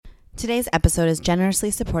Today's episode is generously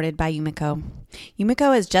supported by Yumiko.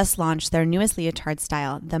 Yumiko has just launched their newest leotard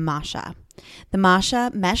style, the Masha. The Masha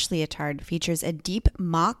mesh leotard features a deep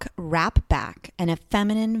mock wrap back and a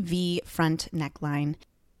feminine V front neckline.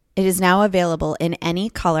 It is now available in any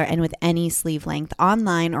color and with any sleeve length,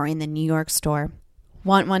 online or in the New York store.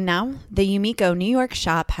 Want one now? The Yumiko New York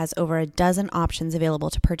shop has over a dozen options available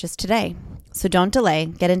to purchase today. So don't delay.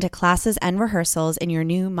 Get into classes and rehearsals in your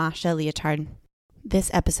new Masha leotard.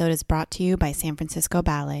 This episode is brought to you by San Francisco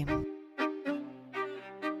Ballet.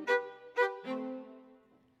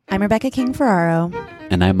 I'm Rebecca King-Ferraro.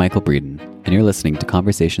 And I'm Michael Breeden, and you're listening to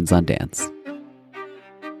Conversations on Dance.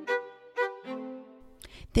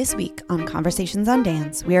 This week on Conversations on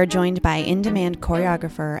Dance, we are joined by in-demand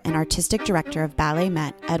choreographer and artistic director of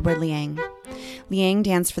BalletMet, Edward Liang. Liang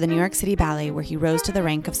danced for the New York City Ballet, where he rose to the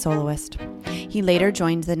rank of soloist. He later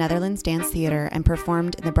joined the Netherlands Dance Theater and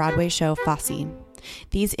performed in the Broadway show Fosse.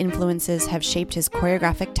 These influences have shaped his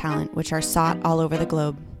choreographic talent, which are sought all over the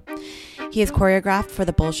globe. He has choreographed for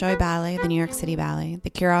the Bolshoi Ballet, the New York City Ballet,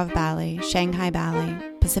 the Kirov Ballet, Shanghai Ballet,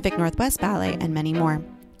 Pacific Northwest Ballet, and many more.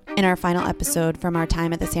 In our final episode from our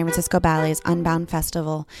time at the San Francisco Ballet's Unbound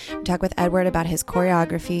Festival, we talk with Edward about his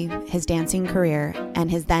choreography, his dancing career,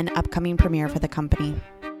 and his then upcoming premiere for the company.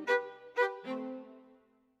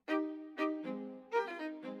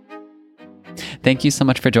 Thank you so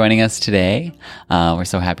much for joining us today. We're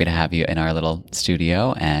so happy to have you in our little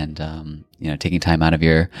studio and, taking time out of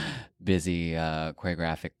your busy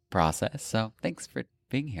choreographic process. So thanks for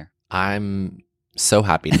being here. I'm so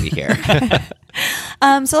happy to be here.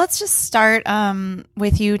 So let's just start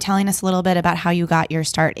with you telling us a little bit about how you got your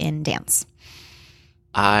start in dance.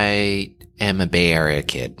 I am a Bay Area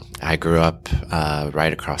kid. I grew up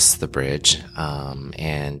right across the bridge,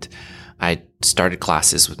 and I started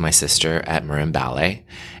classes with my sister at Marin Ballet,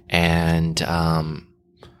 and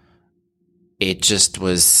it just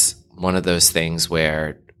was one of those things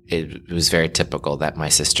where it was very typical that my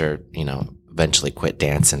sister, eventually quit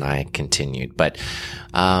dance and I continued. But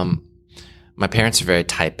my parents are very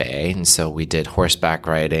type A, and so we did horseback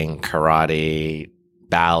riding, karate,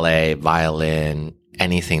 ballet, violin,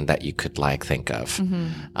 anything that you could think of.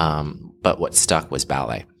 Mm-hmm. But what stuck was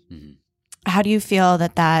ballet. How do you feel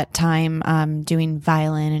that time doing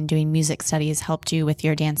violin and doing music studies helped you with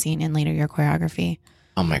your dancing and later your choreography?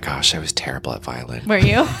 Oh my gosh, I was terrible at violin. Were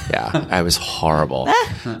you? Yeah, I was horrible.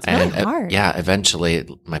 It's really hard. Eventually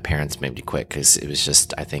my parents made me quit because it was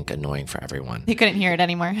just, I think, annoying for everyone. You couldn't hear it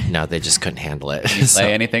anymore? No, they just couldn't handle it. Did you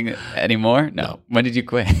play anything anymore? No. When did you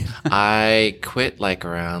quit? I quit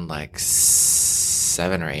around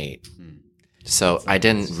 7 or 8. So I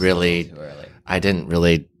didn't really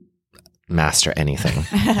master anything.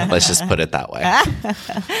 Let's just put it that way. Yeah.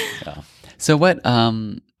 So what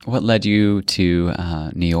led you to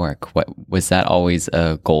New York? What was that always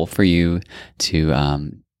a goal for you to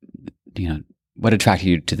what attracted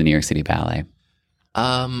you to the New York City Ballet?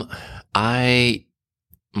 My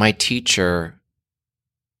teacher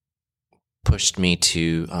pushed me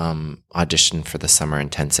to audition for the summer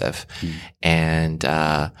intensive, and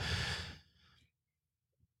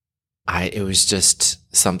it was just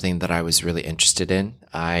something that I was really interested in.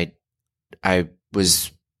 I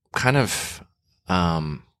was kind of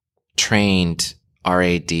trained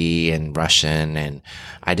RAD and Russian, and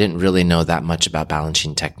I didn't really know that much about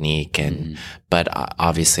balancing technique. But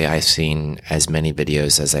obviously, I've seen as many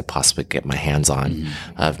videos as I possibly get my hands on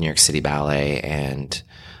of New York City Ballet and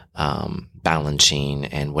balancing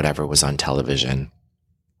and whatever was on television.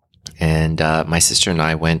 And my sister and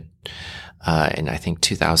I went in, I think,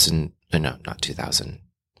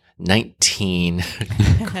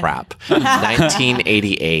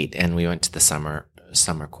 1988, and we went to the summer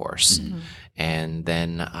course. And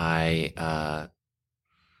then it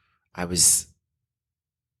was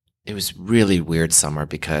really weird summer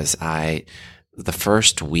because the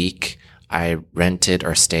first week I rented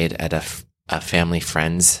or stayed at a family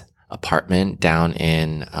friend's apartment down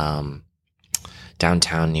in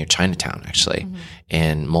downtown near Chinatown, actually,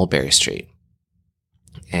 in Mulberry Street.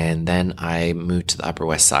 And then I moved to the Upper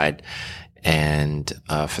West Side and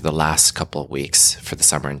for the last couple of weeks for the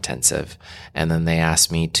summer intensive. And then they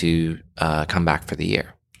asked me to come back for the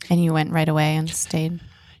year. And you went right away and stayed?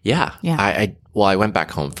 Yeah. I went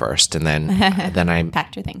back home first, and then I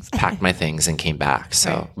packed your things, packed my things, and came back. So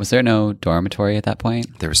right. Was there no dormitory at that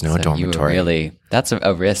point? There was no dormitory. That's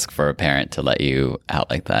a risk for a parent to let you out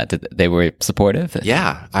like that. They were supportive.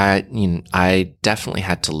 Yeah, I definitely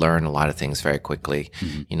had to learn a lot of things very quickly.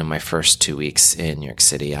 Mm-hmm. My first 2 weeks in New York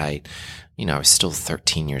City, I was still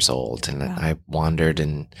 13 years old, and I wandered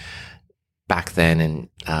and back then in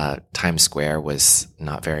Times Square was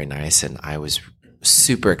not very nice, and I was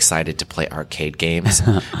super excited to play arcade games.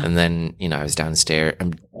 And then, I was downstairs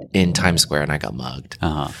in Times Square and I got mugged.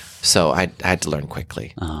 So I had to learn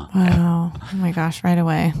quickly. Wow. Oh my gosh, right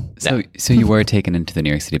away. So you were taken into the New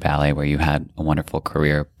York City Ballet, where you had a wonderful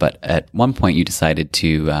career, but at one point you decided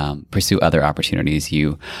to pursue other opportunities.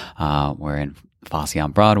 You were in Fosse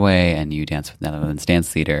on Broadway, and you danced with Netherlands Dance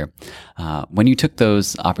Theater. When you took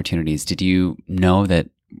those opportunities, did you know that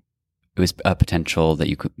it was a potential that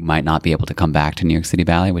you might not be able to come back to New York City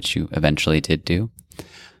Ballet, which you eventually did do?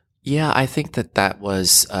 Yeah, I think that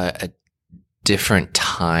was a different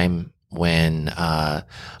time when a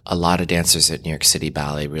lot of dancers at New York City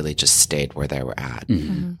Ballet really just stayed where they were at.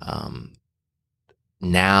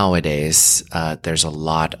 Nowadays, there's a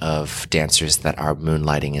lot of dancers that are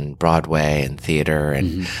moonlighting in Broadway and theater,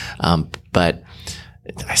 and but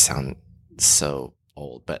I sound so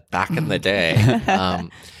old. But back in the day,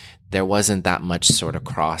 there wasn't that much sort of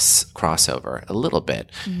crossover, a little bit.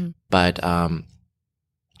 But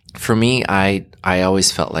for me, I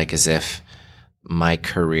always felt like as if my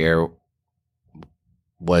career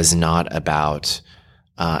was not about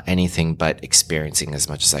anything but experiencing as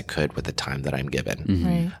much as I could with the time that I'm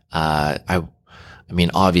given. I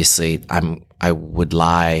mean, obviously, I would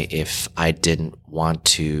lie if I didn't want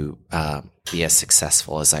to be as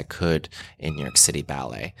successful as I could in New York City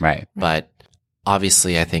Ballet. Right. But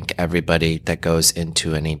obviously, I think everybody that goes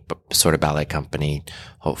into any sort of ballet company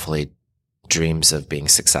hopefully dreams of being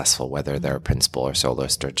successful, whether they're a principal or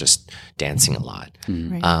soloist or just dancing a lot.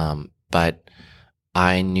 But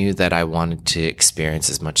I knew that I wanted to experience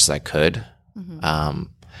as much as I could.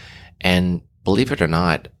 And believe it or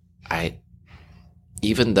not,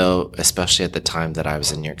 even though, especially at the time that I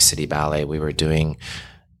was in New York City Ballet,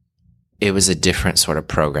 it was a different sort of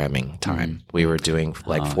programming time. We were doing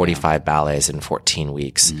 45 ballets in 14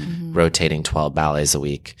 weeks, rotating 12 ballets a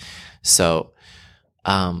week. So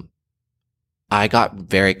I got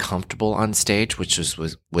very comfortable on stage, which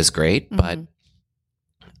was great, but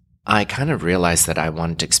I kind of realized that I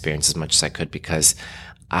wanted to experience as much as I could because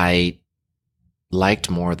I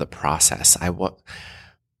liked more of the process. I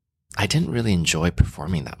didn't really enjoy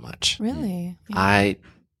performing that much. Really? Yeah. I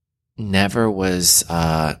never was,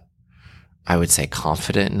 I would say,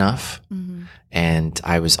 confident enough, and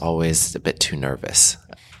I was always a bit too nervous.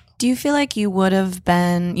 Do you feel like you would have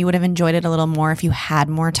enjoyed it a little more if you had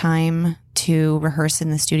more time to rehearse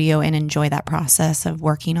in the studio and enjoy that process of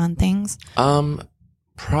working on things?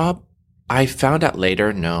 I found out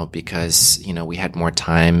later, no, because, we had more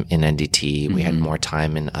time in NDT. We had more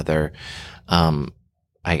time in other,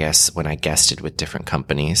 I guess, when I guested with different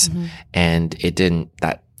companies, and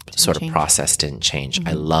that sort of process didn't change.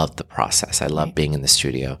 I loved the process. I loved being in the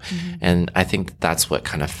studio. And I think that's what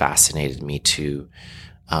kind of fascinated me to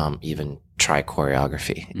even try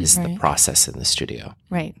choreography is the process in the studio.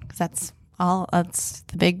 Right. Because that's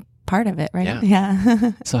the big part of it, right?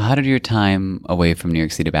 Yeah. So how did your time away from New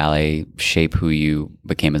York City Ballet shape who you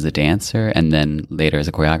became as a dancer and then later as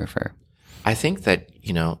a choreographer? I think that,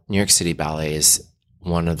 New York City Ballet is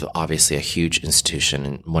obviously a huge institution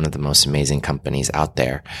and one of the most amazing companies out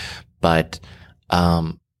there. But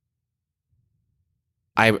I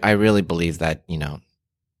really believe that,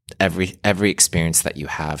 every experience that you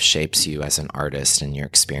have shapes you as an artist and your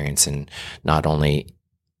experience, and not only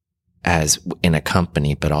as in a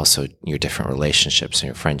company, but also your different relationships and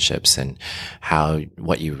your friendships and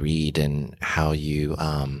what you read and how you,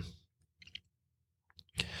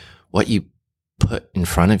 what you put in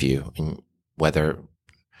front of you, and whether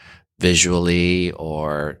visually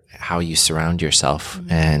or how you surround yourself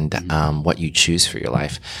and what you choose for your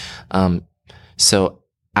life. So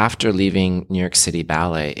after leaving New York City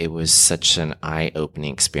Ballet, it was such an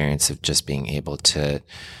eye-opening experience of just being able to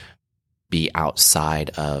be outside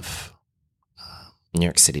of New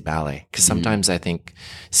York City Ballet. Because sometimes I think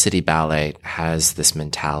City Ballet has this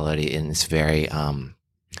mentality and it's very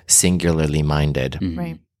singularly minded.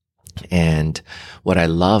 Right. And what I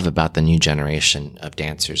love about the new generation of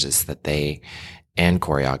dancers is that and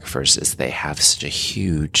choreographers is they have such a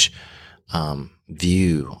huge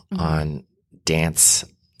view on dance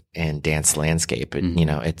and dance landscape. And,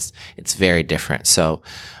 it's very different. So,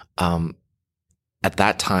 at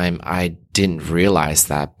that time, I didn't realize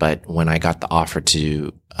that, but when I got the offer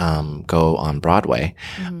to go on Broadway,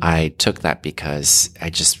 I took that because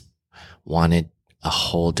I just wanted a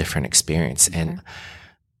whole different experience. And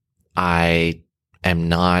I am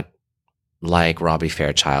not like Robbie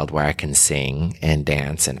Fairchild, where I can sing and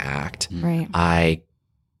dance and act. Right. I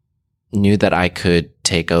knew that I could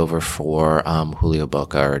take over for Julio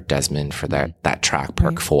Boca or Desmond for that track,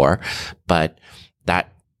 Perk 4. But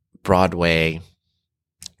that Broadway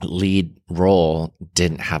lead role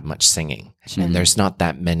didn't have much singing. And there's not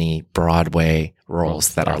that many Broadway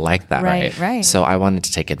roles that are like that. Right. So I wanted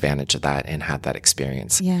to take advantage of that and have that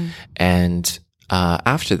experience. Yeah. And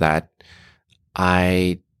after that,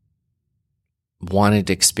 I wanted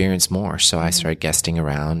to experience more. So I started guesting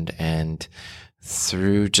around, and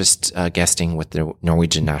through just guesting with the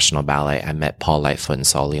Norwegian National Ballet, I met Paul Lightfoot and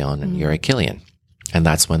Saul Leon and Yuri Killian. And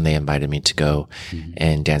that's when they invited me to go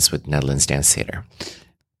and dance with Netherlands Dance Theater.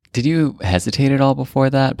 Did you hesitate at all before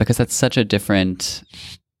that? Because that's such a different...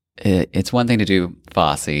 It's one thing to do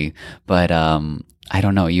Fosse, but I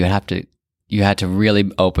don't know. You had to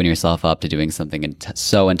really open yourself up to doing something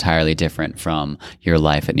so entirely different from your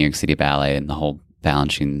life at New York City Ballet and the whole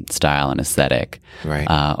balancing style and aesthetic. Right.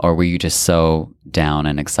 Or were you just so down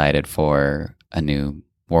and excited for a new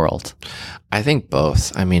world? I think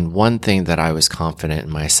both. I mean, one thing that I was confident in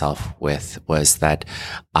myself with was that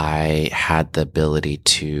I had the ability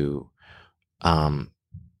to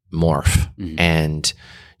morph and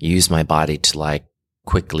use my body to like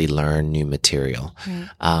quickly learn new material.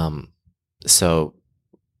 So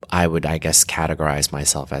I would, I guess, categorize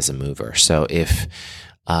myself as a mover. So if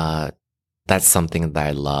that's something that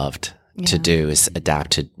I loved to do, is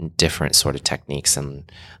adapt to different sort of techniques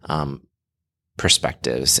and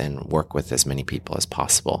perspectives and work with as many people as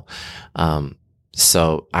possible.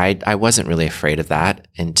 So I wasn't really afraid of that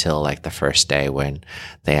until like the first day when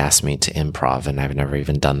they asked me to improv, and I've never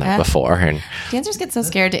even done that before. And dancers get so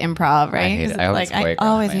scared to improv, right? I always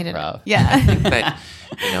hated improv. it. Yeah. I think that,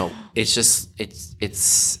 it's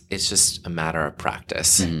just a matter of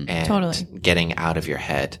practice and getting out of your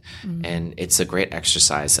head. And it's a great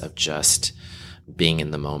exercise of just being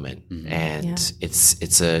in the moment. And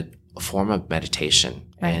it's a form of meditation.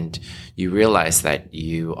 And you realize that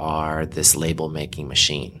you are this label making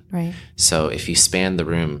machine. Right. So if you span the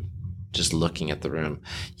room, just looking at the room,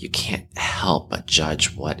 you can't help but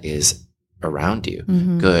judge what is around you.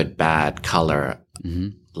 Good, bad, color,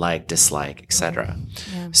 like, dislike, etc.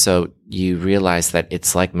 So you realize that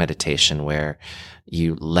it's like meditation where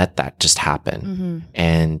you let that just happen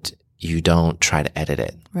and you don't try to edit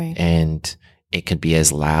it. Right. And it can be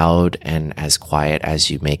as loud and as quiet as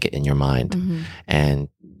you make it in your mind. And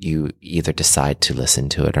you either decide to listen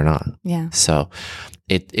to it or not. Yeah. So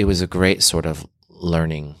it was a great sort of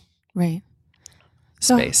learning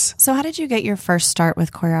space. So how did you get your first start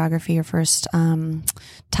with choreography, your first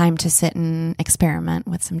time to sit and experiment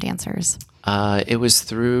with some dancers? It was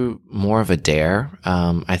through more of a dare.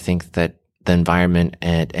 I think that the environment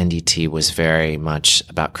at NDT was very much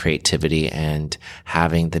about creativity and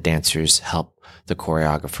having the dancers help the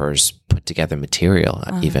choreographers put together material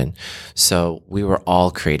even. So we were all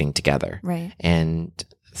creating together. Right. And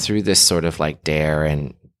through this sort of like dare,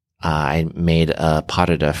 and I made a pas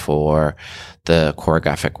de deux for the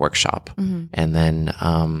choreographic workshop. And then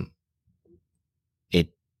it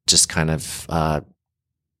just kind of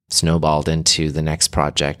snowballed into the next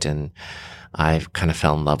project, and I kind of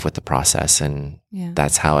fell in love with the process, and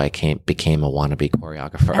that's how I became a wannabe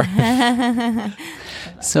choreographer.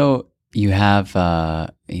 So you have,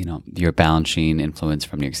 your balancing influence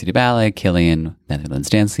from New York City Ballet, Killian, Netherlands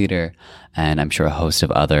Dance Theater, and I'm sure a host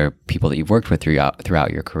of other people that you've worked with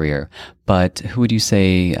throughout your career. But who would you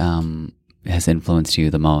say has influenced you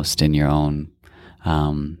the most in your own,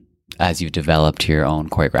 as you've developed your own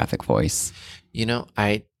choreographic voice?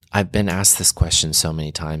 I've been asked this question so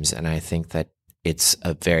many times, and I think that it's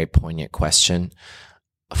a very poignant question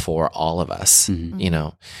for all of us.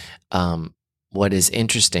 What is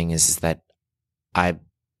interesting is that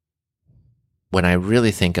when I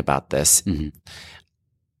really think about this,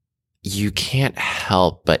 you can't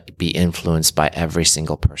help but be influenced by every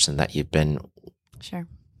single person that you've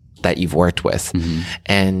worked with.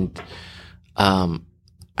 And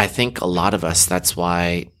I think a lot of us, that's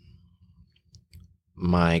why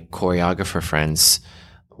my choreographer friends,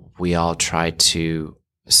 we all try to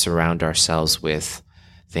surround ourselves with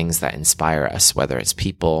things that inspire us, whether it's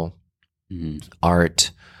people,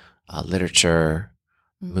 art, literature,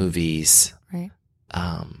 movies,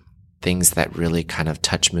 things that really kind of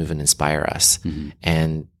touch, move, and inspire us.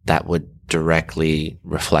 And that would directly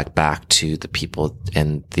reflect back to the people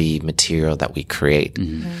and the material that we create.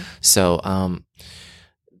 So,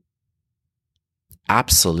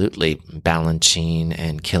 absolutely, Balanchine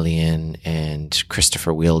and Killian and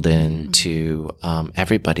Christopher Wheeldon, to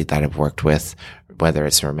everybody that I've worked with, whether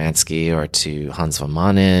it's Romansky or to Hans von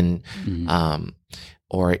Manen,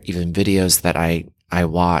 or even videos that I I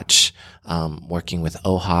watch, working with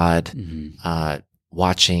Ohad,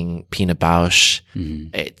 watching Pina Bausch,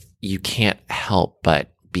 you can't help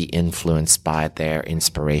but be influenced by their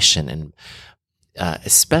inspiration, and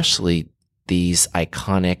especially these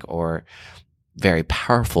iconic or very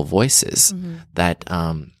powerful voices that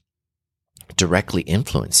directly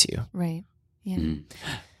influence you. Right. Yeah.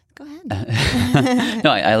 Go ahead.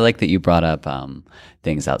 No, I like that you brought up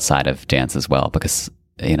things outside of dance as well, because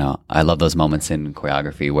I love those moments in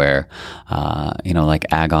choreography where like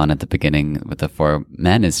Agon at the beginning with the four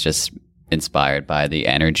men is just inspired by the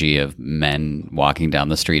energy of men walking down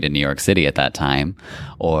the street in New York City at that time.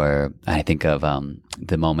 Or I think of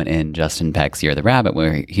the moment in Justin Peck's You're the Rabbit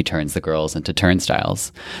where he turns the girls into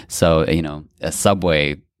turnstiles. So, a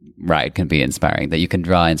subway ride can be inspiring, that you can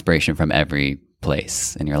draw inspiration from every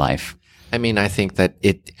place in your life. I mean, I think that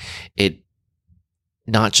it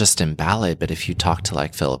not just in ballet, but if you talk to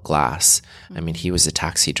like Philip Glass, I mean, he was a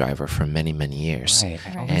taxi driver for many, many years. Right.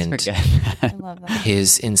 I always And forget that. I love that.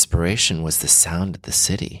 his inspiration was the sound of the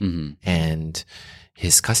city and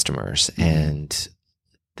his customers. And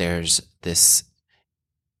there's this,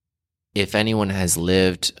 if anyone has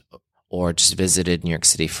lived or just visited New York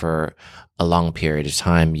City for a long period of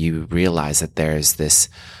time, you realize that there's this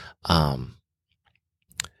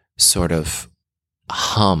sort of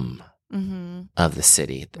hum of the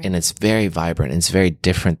city. Right. And it's very vibrant. It's very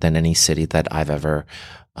different than any city that I've ever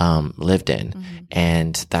lived in.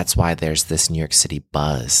 And that's why there's this New York City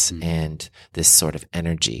buzz and this sort of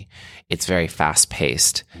energy. It's very fast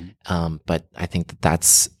paced. But I think that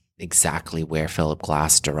that's exactly where Philip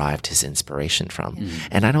Glass derived his inspiration from.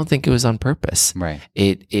 And I don't think it was on purpose. Right.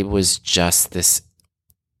 It was just this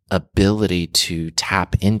ability to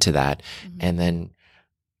tap into that and then,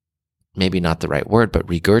 maybe not the right word, but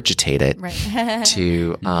regurgitate it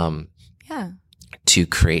to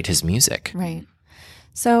create his music. Right.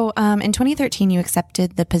 So in 2013, you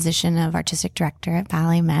accepted the position of artistic director at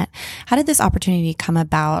BalletMet. How did this opportunity come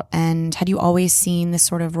about? And had you always seen this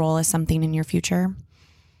sort of role as something in your future?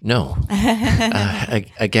 No.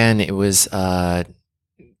 Again, it was a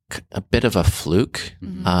bit of a fluke.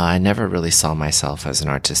 I never really saw myself as an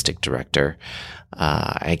artistic director.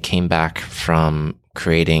 I came back from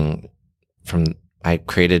I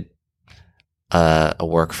created a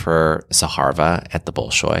work for Saharva at the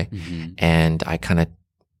Bolshoi, and I kind of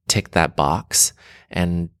ticked that box.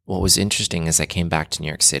 And what was interesting is I came back to New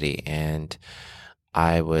York City, and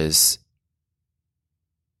I was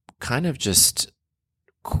kind of just,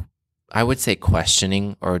 I would say,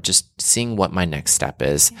 questioning or just seeing what my next step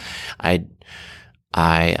is. I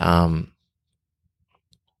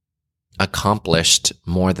accomplished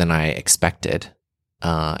more than I expected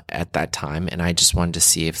at that time, and I just wanted to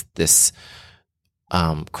see if this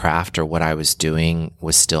craft or what I was doing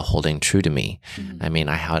was still holding true to me. I mean,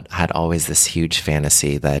 I had always this huge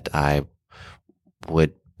fantasy that I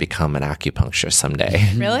would become an acupuncturist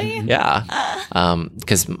someday. Really? Yeah.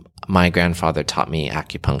 Because my grandfather taught me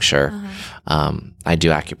acupuncture. I do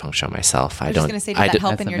acupuncture on myself. I was just going to say, did that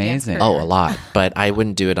help in your dance career? Oh, a lot. But I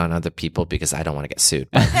wouldn't do it on other people because I don't want to get sued.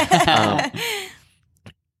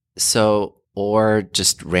 Or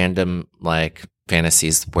just random like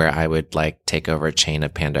fantasies where I would like take over a chain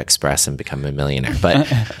of Panda Express and become a millionaire.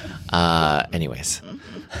 But anyways,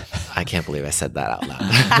 I can't believe I said that out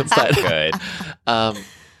loud. But Good.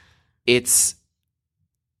 It's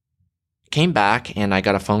came back and I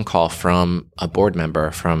got a phone call from a board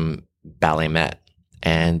member from BalletMet,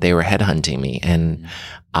 and they were headhunting me, and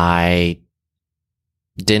I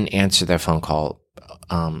didn't answer their phone call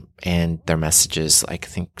and their messages, like I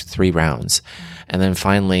think 3 rounds. And then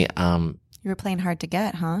finally, you were playing hard to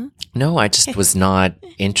get, huh? No, I just was not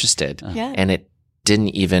interested. Yeah. And it didn't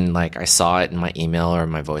even, like, I saw it in my email or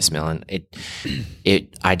my voicemail, and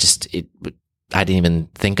I didn't even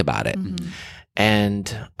think about it.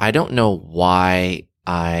 And I don't know why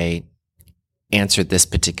I answered this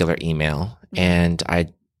particular email, and I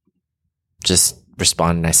just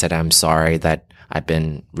responded and I said, I'm sorry that I've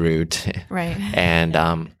been rude. Right.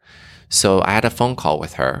 And so I had a phone call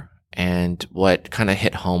with her, and what kind of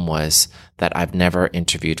hit home was that I've never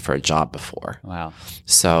interviewed for a job before. Wow.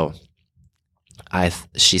 So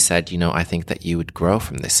she said, I think that you would grow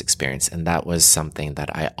from this experience. And that was something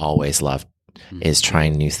that I always loved, is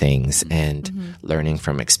trying new things and learning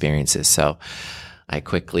from experiences. So I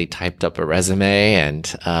quickly typed up a resume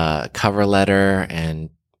and a cover letter, and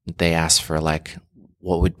they asked for like,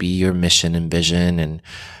 what would be your mission and vision, and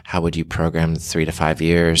how would you program 3 to 5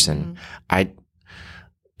 years? And I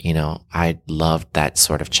loved that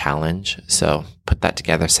sort of challenge. So put that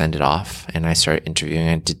together, send it off, and I started interviewing.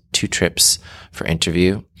 I did 2 trips for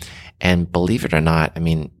interview, And believe it or not, I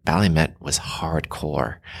mean, BalletMet was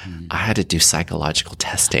hardcore. I had to do psychological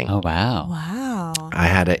testing. Oh, wow. Wow. I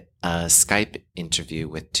had a Skype interview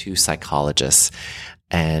with 2 psychologists.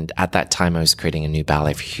 And at that time, I was creating a new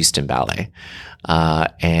ballet for Houston Ballet.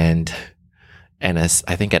 And as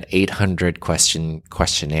I think an 800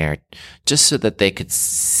 questionnaire, just so that they could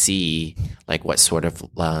see like what sort of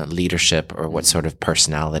leadership or what sort of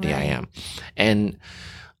personality I am. And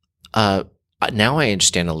now I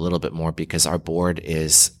understand a little bit more because our board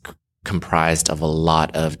is comprised of a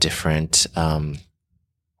lot of different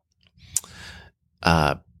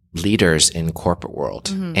leaders in corporate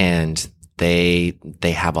world, and they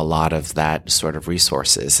have a lot of that sort of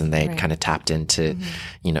resources, and they kind of tapped into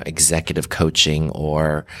executive coaching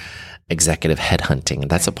or executive headhunting,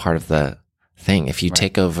 and that's a part of the thing. If you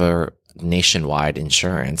take over nationwide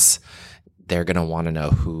insurance, they're going to want to know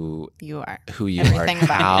who you are,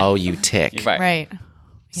 how you tick. Right.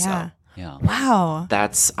 Yeah. So, yeah. Wow.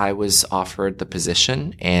 I was offered the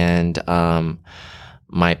position, and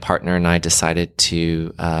my partner and I decided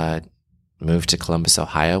to move to Columbus,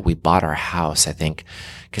 Ohio. We bought our house, I think,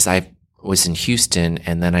 because I was in Houston,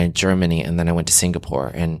 and then in Germany, and then I went to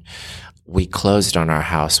Singapore, and we closed on our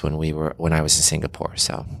house when I was in Singapore.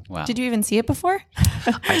 So, wow. Did you even see it before?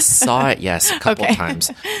 I saw it, yes, a couple of times,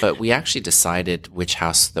 but we actually decided which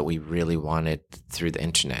house that we really wanted through the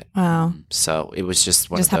internet. Wow. So it was just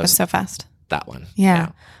one Just of those. happened so fast. That one.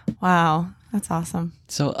 Yeah. Wow. That's awesome.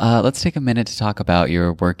 So let's take a minute to talk about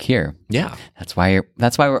your work here. Yeah. That's why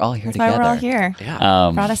we're all here together. That's why we're all here.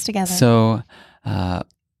 Yeah. Brought us together. So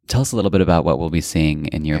tell us a little bit about what we'll be seeing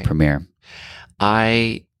in your premiere.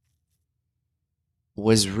 I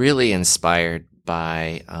was really inspired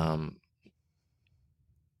by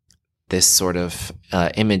this sort of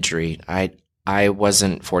imagery. I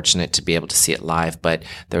wasn't fortunate to be able to see it live, but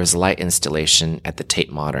there was a light installation at the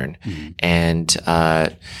Tate Modern, and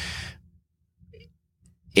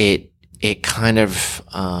it kind of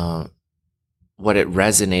what it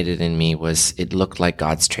resonated in me was it looked like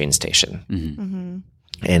God's train station,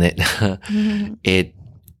 and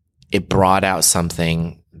it brought out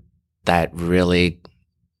something that really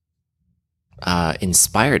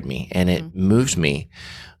inspired me, and it moved me.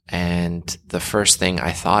 And the first thing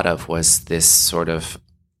I thought of was this sort of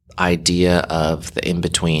idea of the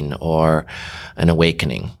in-between or an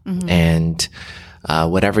awakening. And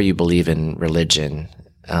whatever you believe in religion,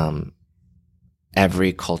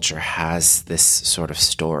 every culture has this sort of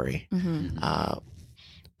story,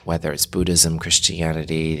 whether it's Buddhism,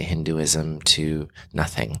 Christianity, Hinduism, to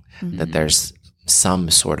nothing, that there's some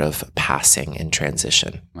sort of passing and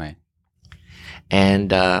transition. Right.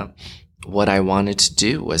 And what I wanted to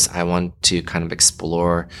do was I wanted to kind of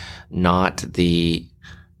explore not the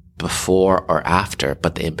before or after,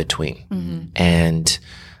 but the in-between. And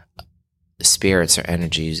spirits or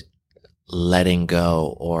energies letting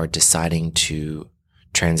go or deciding to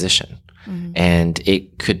transition. And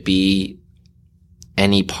it could be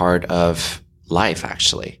any part of life,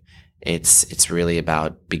 actually. It's really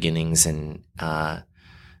about beginnings and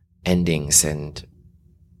endings, and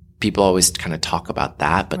people always kind of talk about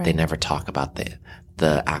that, but they never talk about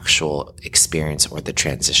the actual experience or the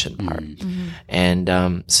transition part.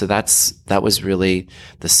 And so that was really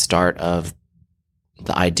the start of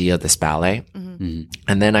the idea of this ballet. And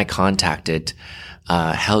then I contacted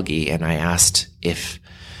Helgi, and I asked if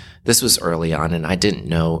this was early on, and I didn't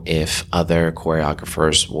know if other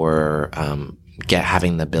choreographers were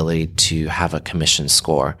having the ability to have a commission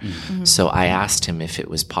score. So I asked him if it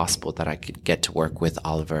was possible that I could get to work with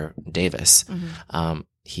Oliver Davis.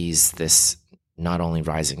 He's this not only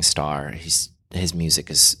rising star, his music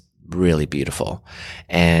is really beautiful.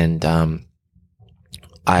 And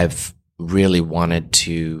I've really wanted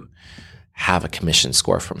to have a commission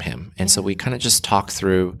score from him. And so we kind of just talked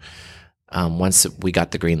through, once we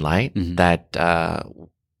got the green light, that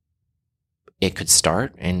it could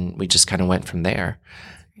start, and we just kind of went from there.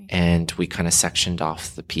 And we kind of sectioned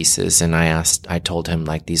off the pieces, and I told him,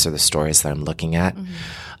 like, these are the stories that I'm looking at.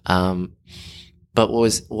 But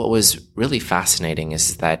what was really fascinating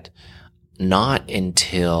is that not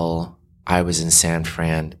until I was in San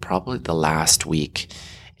Fran, probably the last week,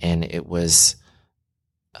 and it was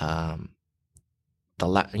the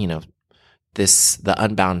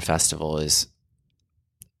Unbound Festival is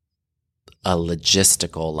a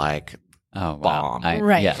logistical bomb.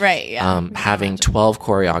 Having 12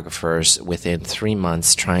 choreographers within 3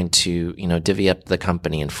 months trying to, divvy up the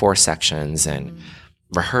company in 4 sections and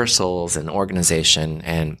rehearsals and organization.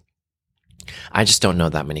 And I just don't know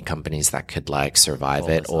that many companies that could survive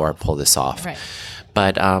it or pull this off. Right.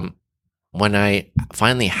 But when I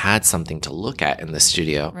finally had something to look at in the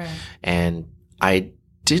studio, Right. and I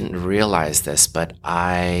didn't realize this, but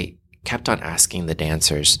I kept on asking the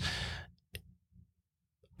dancers,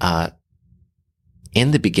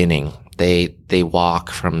 in the beginning, they walk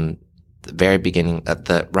from the very beginning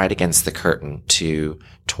at right against the curtain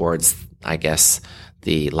towards, I guess,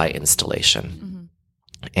 the light installation. Mm-hmm.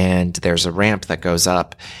 And there's a ramp that goes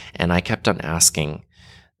up, and I kept on asking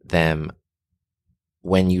them,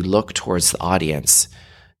 when you look towards the audience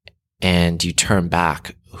and you turn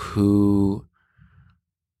back, whose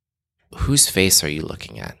face are you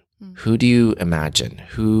looking at? Mm-hmm. Who do you imagine?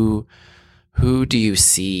 Who do you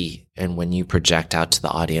see? And when you project out to the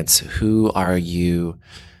audience, who are you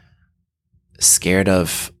scared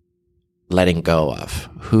of letting go of?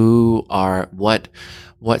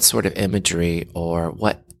 What sort of imagery, or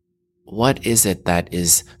what is it that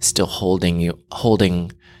is still holding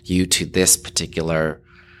you to this particular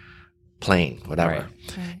plane, whatever.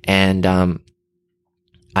 Right. And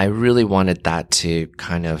I really wanted that to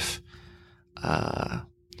kind of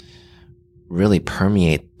really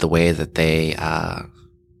permeate the way that they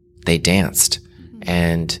danced. Mm-hmm.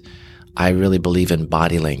 And I really believe in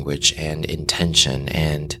body language and intention,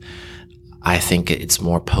 and I think it's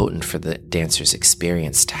more potent for the dancer's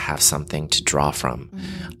experience to have something to draw from.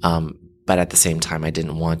 Mm-hmm. But at the same time, I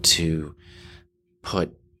didn't want to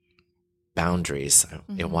put boundaries.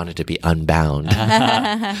 I wanted to be unbound.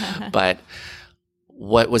 But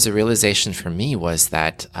what was a realization for me was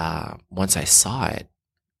that once I saw it,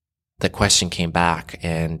 the question came back,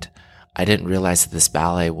 and I didn't realize that this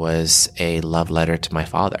ballet was a love letter to my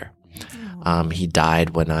father. He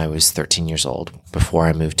died when I was 13 years old, before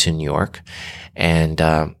I moved to New York. And,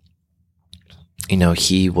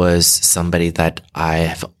 he was somebody that I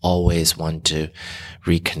have always wanted to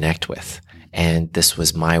reconnect with. And this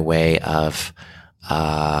was my way of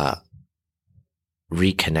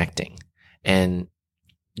reconnecting. And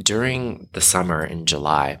during the summer in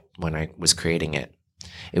July, when I was creating it,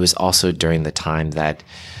 it was also during the time that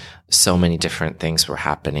so many different things were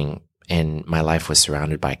happening, and my life was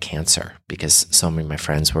surrounded by cancer because so many of my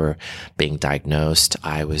friends were being diagnosed.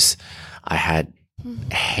 I had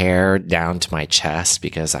hair down to my chest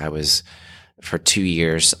because for 2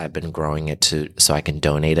 years, I've been growing it so I can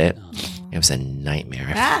donate it. It was a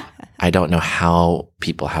nightmare. I don't know how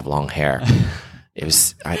people have long hair. There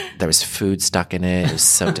was food stuck in it. It was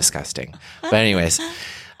so disgusting. But anyways,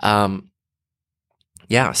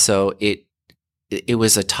 so it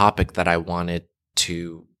was a topic that I wanted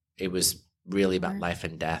to. It was really about life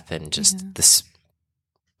and death, and just this,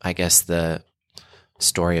 I guess, the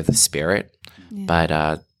story of the spirit. Yeah. But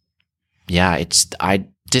I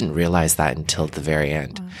didn't realize that until the very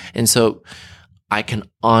end. Wow. And so I can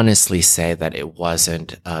honestly say that it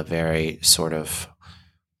wasn't a very sort of,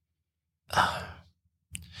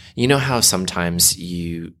 you know how sometimes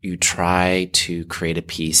you try to create a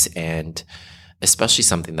piece, and especially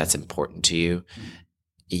something that's important to you,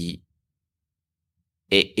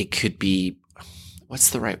 it could be, what's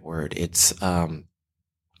the right word? It's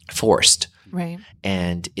forced. Right.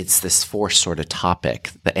 And it's this forced sort of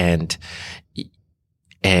topic, and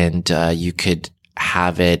you could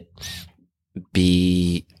have it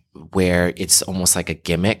be where it's almost like a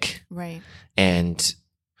gimmick. Right.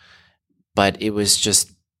 But it was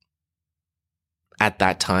just, at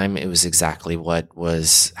that time, it was exactly what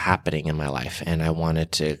was happening in my life, and I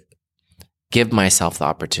wanted to give myself the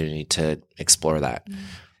opportunity to explore that. I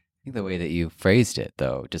think the way that you phrased it,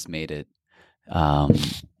 though, just made it,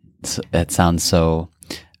 that sounds so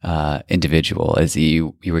individual, as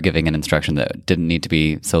you were giving an instruction that didn't need to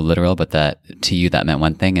be so literal, but that to you that meant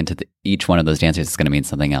one thing, and to each one of those dancers it's going to mean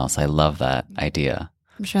something else. I love that idea.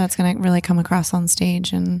 I'm sure that's going to really come across on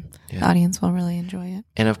stage, and the audience will really enjoy it.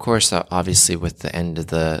 And of course, obviously, with the end of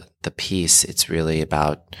the piece, it's really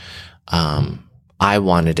about, I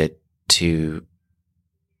wanted it to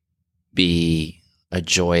be a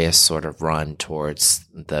joyous sort of run towards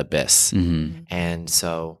the abyss. Mm-hmm. And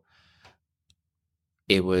so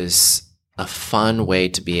it was a fun way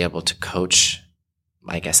to be able to coach,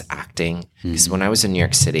 I guess, acting. Because when I was in New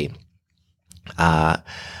York City, I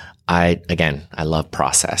love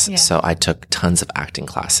process. Yeah. So I took tons of acting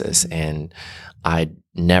classes, and I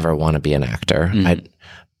never want to be an actor. Mm-hmm.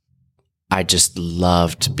 I just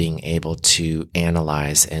loved being able to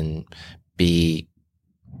analyze and be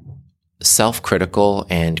self-critical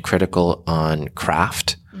and critical on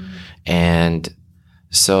craft. Mm-hmm. And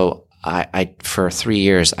so I for 3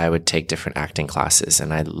 years, I would take different acting classes,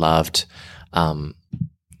 and I loved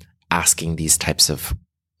asking these types of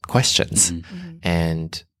questions. Mm-hmm.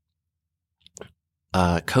 And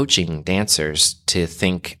coaching dancers to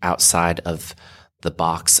think outside of the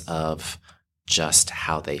box of just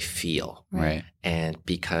how they feel. Right. And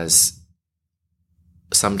because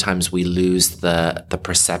sometimes we lose the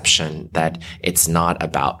perception that it's not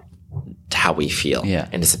about how we feel,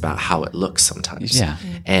 and it's about how it looks sometimes. Yeah.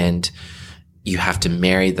 And you have to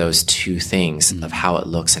marry those two things of how it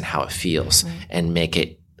looks and how it feels and make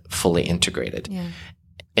it fully integrated. Yeah.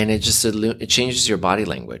 And it just it changes your body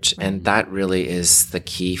language. Right. And that really is the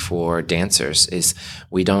key for dancers is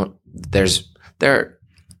we don't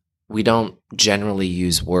generally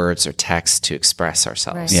use words or text to express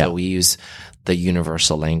ourselves. Right. So we use the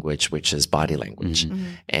universal language, which is body language,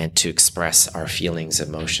 and to express our feelings,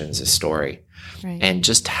 emotions, a story. Right. And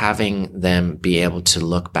just having them be able to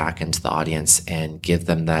look back into the audience and give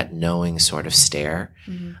them that knowing sort of stare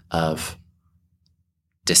of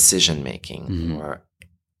decision making or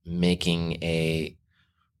making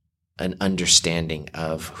an understanding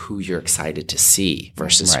of who you're excited to see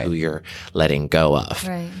versus who you're letting go of.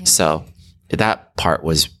 Right, yeah. So that part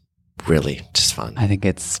was really just fun. I think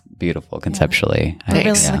it's beautiful conceptually. Yeah. We're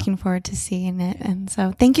really looking forward to seeing it. And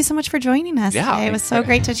so thank you so much for joining us today. It was so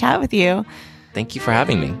great to chat with you. Thank you for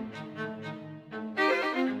having me.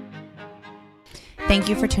 Thank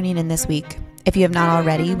you for tuning in this week. If you have not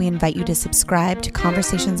already, we invite you to subscribe to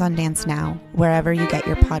Conversations on Dance Now, wherever you get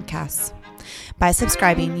your podcasts. By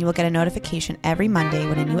subscribing, you will get a notification every Monday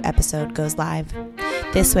when a new episode goes live.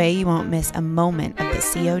 This way, you won't miss a moment of the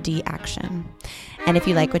COD action. And if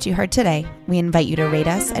you like what you heard today, we invite you to rate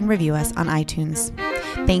us and review us on iTunes.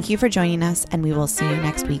 Thank you for joining us, and we will see you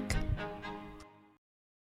next week.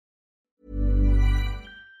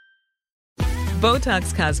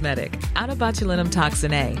 Botox Cosmetic, out of botulinum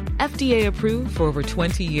toxin A, FDA approved for over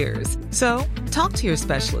 20 years. So, talk to your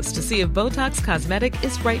specialist to see if Botox Cosmetic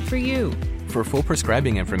is right for you. For full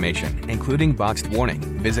prescribing information, including boxed warning,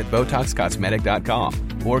 visit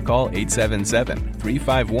BotoxCosmetic.com or call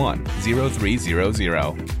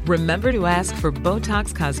 877-351-0300. Remember to ask for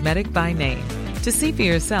Botox Cosmetic by name. To see for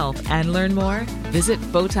yourself and learn more, visit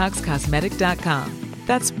BotoxCosmetic.com.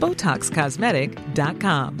 That's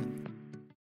BotoxCosmetic.com.